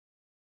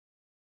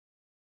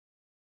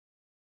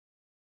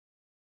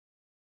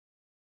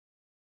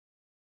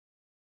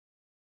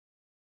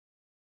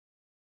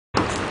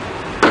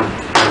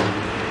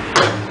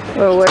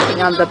We're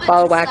working on the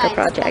ball whacker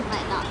project.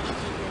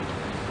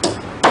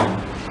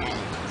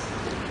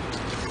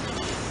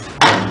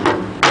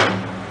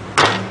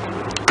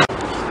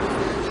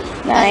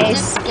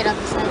 Nice. Get on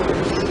the side.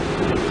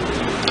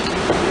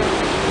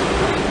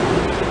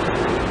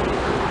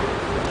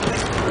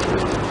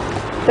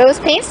 Those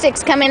paint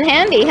sticks come in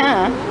handy,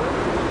 huh?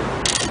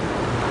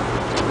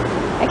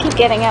 I keep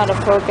getting out of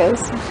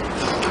focus.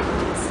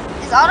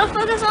 Is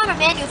autofocus on or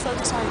manual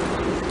focus on?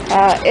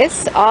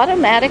 It's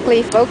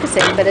automatically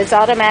focusing, but it's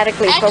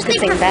automatically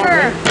focusing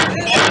badly.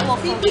 Manual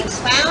focus.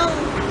 Found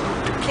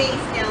face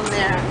down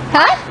there.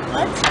 Huh?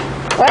 What?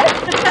 What?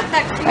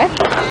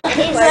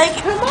 He's Like,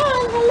 come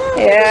on, hello.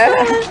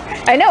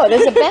 Yeah. I know,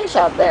 there's a bench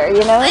out there,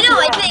 you know? I know,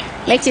 I think.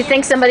 Makes you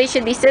think somebody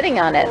should be sitting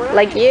on it,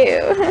 like you.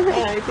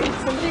 Yeah, I think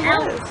somebody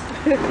was.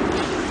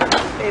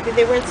 Maybe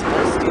they weren't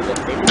supposed to, but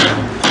they did.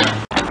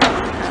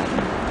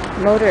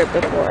 Motor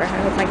before. I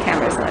hope my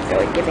camera's not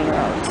giving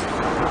out.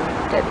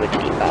 That would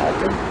be bad.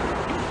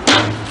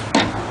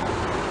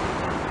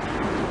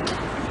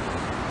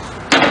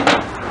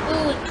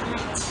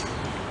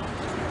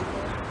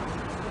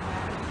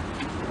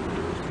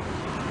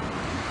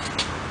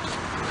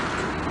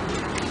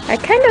 I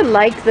kind of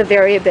like the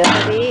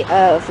variability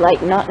of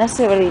like not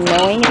necessarily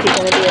knowing if you're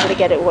going to be able to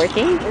get it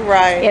working.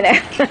 Right. You know.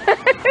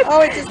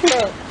 Oh, it just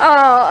broke.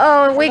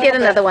 Oh, we get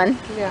another one.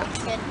 Yeah.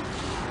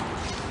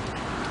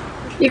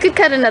 You could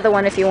cut another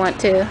one if you want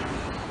to.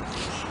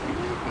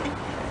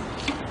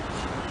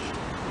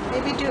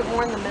 Maybe do it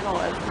more in the middle.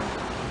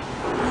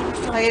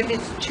 Like if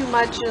it's too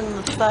much in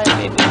the side,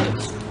 maybe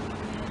it's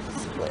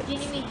split. Do you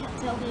need me to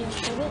help you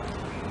improve it?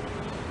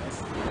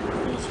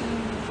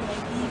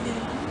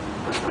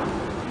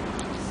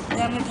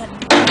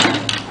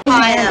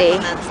 Handy.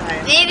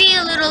 Maybe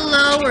a little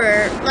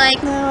lower. Like,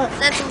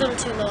 that's a little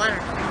too low. I don't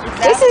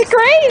know. This is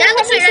great. That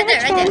looks I'm right having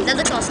there, so right much there. That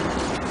looks awesome.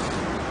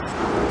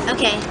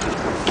 Okay.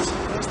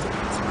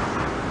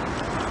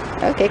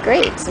 Okay,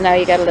 great. So now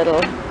you got a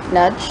little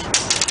nudge.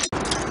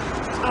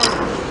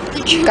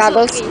 Oh.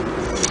 Goggles. Okay.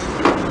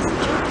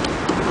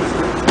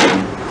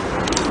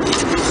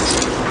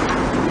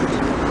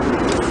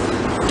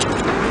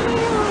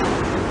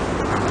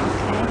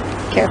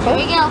 Careful. There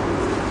we go.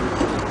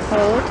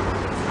 Hold.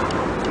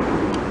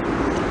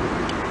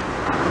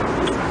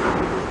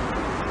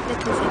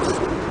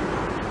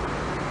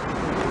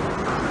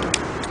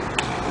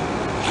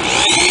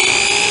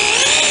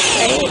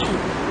 Great.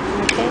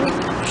 Okay.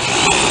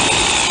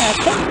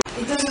 Okay.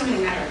 It doesn't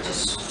really matter,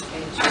 just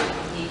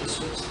need to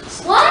switch this.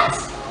 What?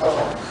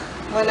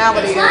 Well, now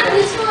what are you It's not going to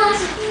do? useful as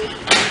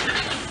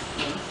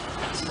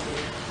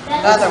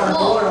Other one.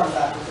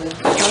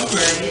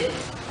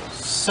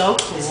 So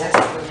cool.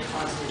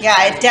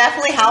 Yeah, it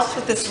definitely helps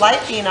with this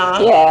light being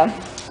on. Yeah.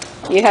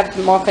 You have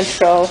more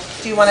control.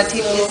 Do you want to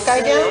take this guy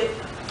down?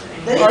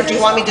 Or do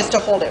you want me just to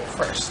hold it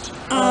first?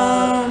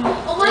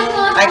 Oh my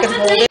god. I can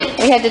hold it.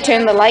 We had to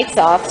turn the lights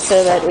off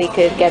so that we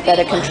could get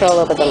better control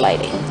over the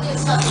lighting.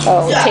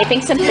 Oh,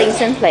 taping some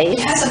things in place.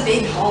 It has a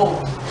big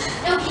hole.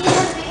 No, he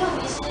has a big home.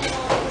 He's in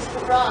his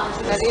garage.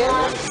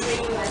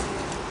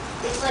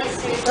 It's like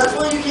seriously. That's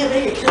why you can't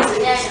make it, because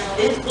Yeah, I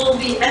know. it will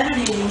be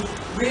emanating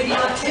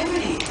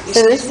radioactivity.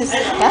 So this is,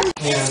 huh?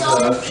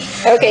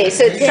 Okay,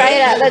 so try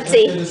it out. Let's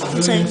see.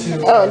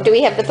 Oh, do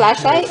we have the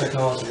flashlight?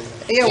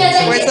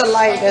 Yeah, where's the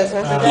light, isn't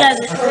it?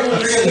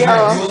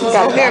 Oh,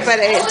 got it. Here, but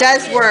it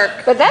does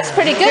work. But that's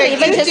pretty good, Here,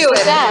 even you just do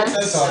with it. that.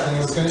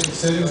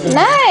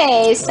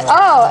 Nice.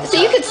 Oh, so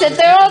you could sit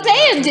there all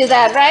day and do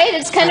that, right?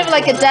 It's kind of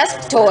like a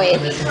desk toy.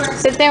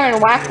 Sit there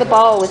and whack the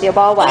ball with your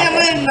ball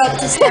whacker.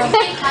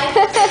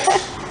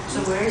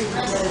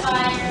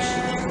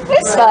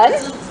 It's fun.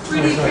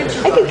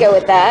 I could go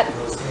with that.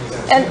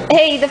 And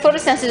hey, the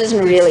photosensor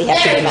doesn't really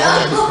have to be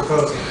mounted.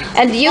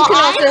 And you can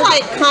I'm also,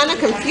 like kind of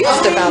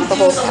confused about the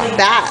whole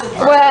that.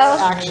 well,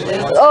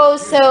 Actually. oh,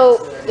 so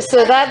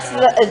that's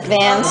the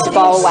advanced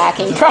ball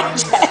whacking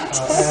project.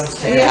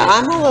 Yeah,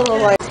 I'm a little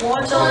like.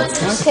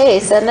 Okay,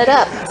 setting it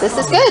up. This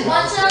is good.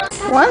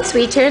 Once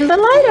we turn the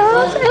light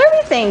off,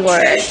 everything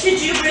works.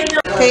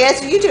 Okay,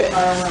 yes, you do it.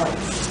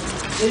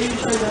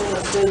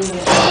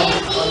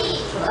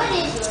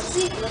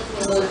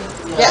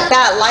 Yeah,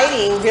 that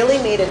lighting really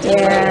made a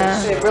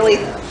difference. Yeah. It really.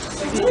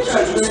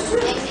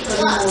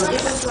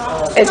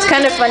 It's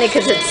kind of funny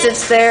because it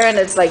sits there and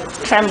it's like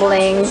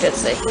trembling,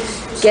 just like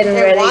getting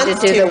ready to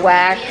do the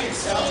whack.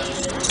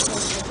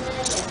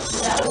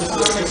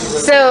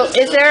 So,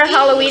 is there a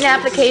Halloween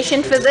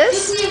application for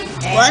this?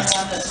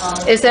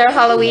 What? Is there a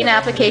Halloween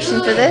application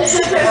for this?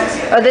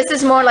 Or this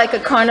is more like a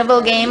carnival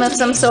game of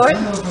some sort?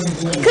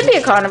 It could be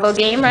a carnival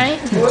game, right?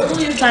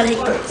 Trying to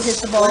hit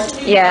the ball.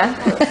 Yeah.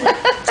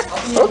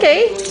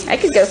 Okay, I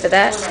could go for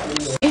that.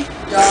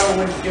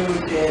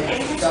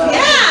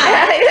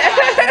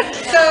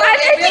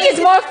 I think it's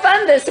more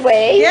fun this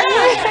way. Yeah.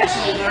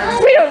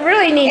 We don't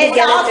really need to It's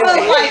get also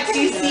into it. like, do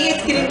you see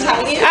it's getting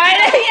tiny?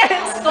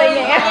 It's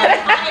slinging.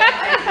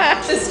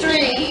 The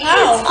string.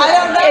 Oh. I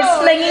don't know. It's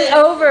slinging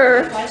over.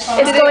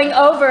 over. It's going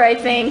over, I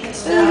think.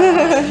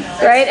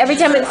 Right? Every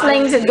time it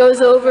flings, it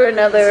goes over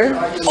another.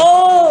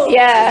 Oh!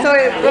 Yeah. So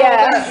it rolled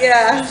up,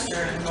 yeah.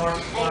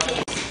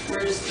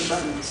 Where's the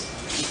buttons?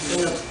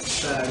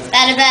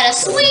 Better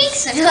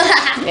swings.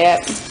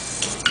 Yep.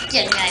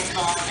 Good night,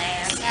 ball there.